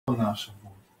Oh,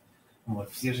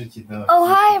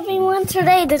 hi everyone,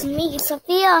 today this is me,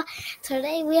 Sophia.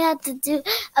 Today we have to do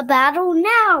a battle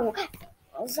now.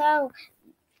 So,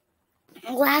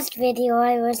 last video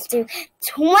I was do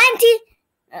 20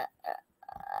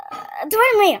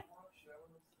 minutes.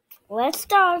 Let's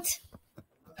start.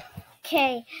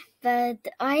 Okay, but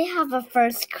I have a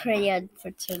first crayon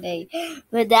for today.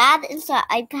 But that is an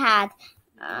iPad.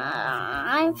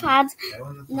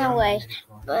 No way,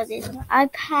 but it's an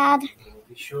iPad.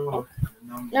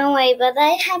 No way, but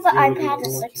I have an iPad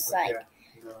that looks like.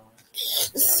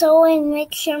 So I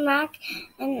make your Mac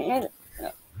and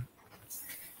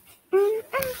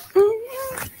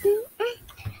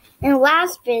in the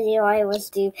last video I was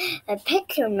doing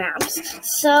picture maps.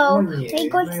 So we're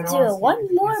going to do one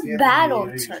more battle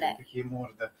today.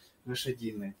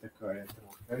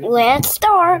 Let's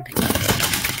start.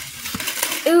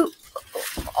 Ooh,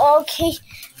 okay.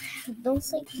 Don't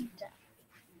say that.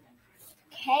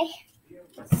 Okay.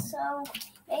 So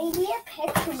maybe a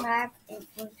picture map is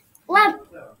let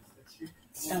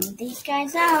some of these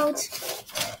guys out.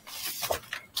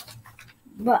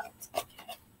 But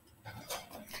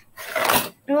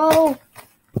no,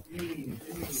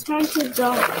 it's time to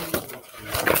jump.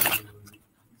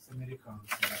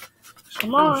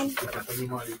 Come on.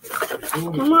 Come on.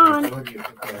 Come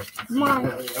on.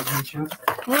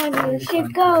 Come on, you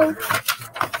should go.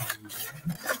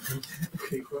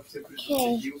 Okay.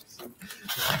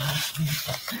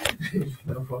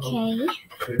 Okay.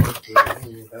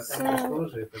 So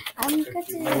I'm going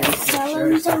to sell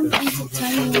them into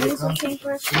 10 music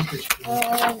papers,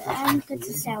 and I'm going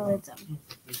to sell them.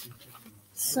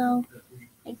 So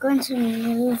I'm going to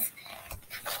move.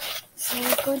 So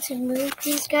we're going to move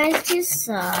these guys to the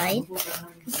side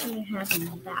because we're having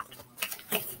a battle.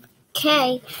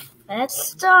 Okay, let's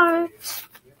start.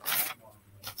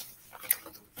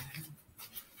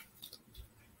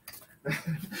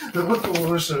 But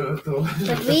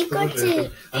we got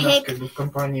to pick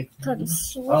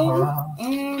consume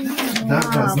and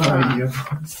lava.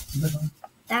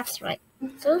 That's right.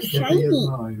 So shiny.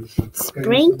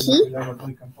 Sprinky.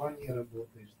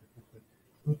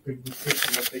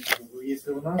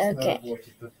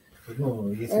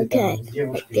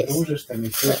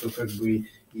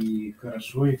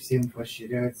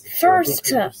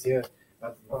 First up.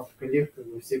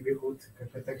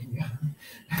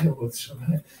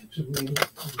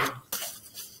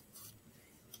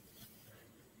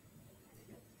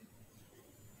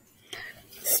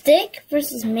 Stick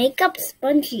versus makeup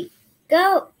spongy.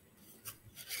 Go!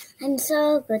 I'm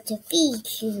so good to feed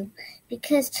you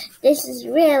because this is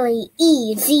really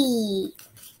easy.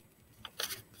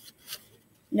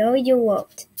 No, you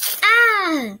won't.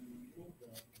 Ah!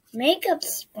 Makeup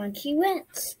spongy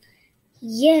wins.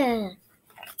 Yeah.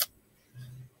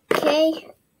 Okay.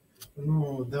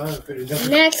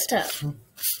 Next up.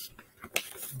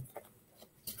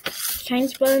 Shine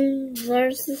Spun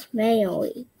versus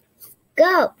Mayoi.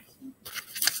 Go!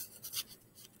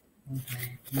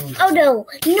 Oh no,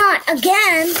 not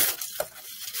again!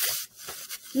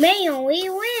 Mayoi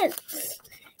wins!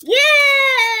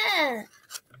 Yeah!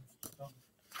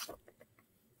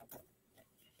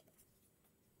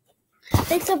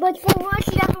 Thanks so much for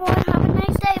watching, everyone. Have a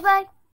nice day. Bye.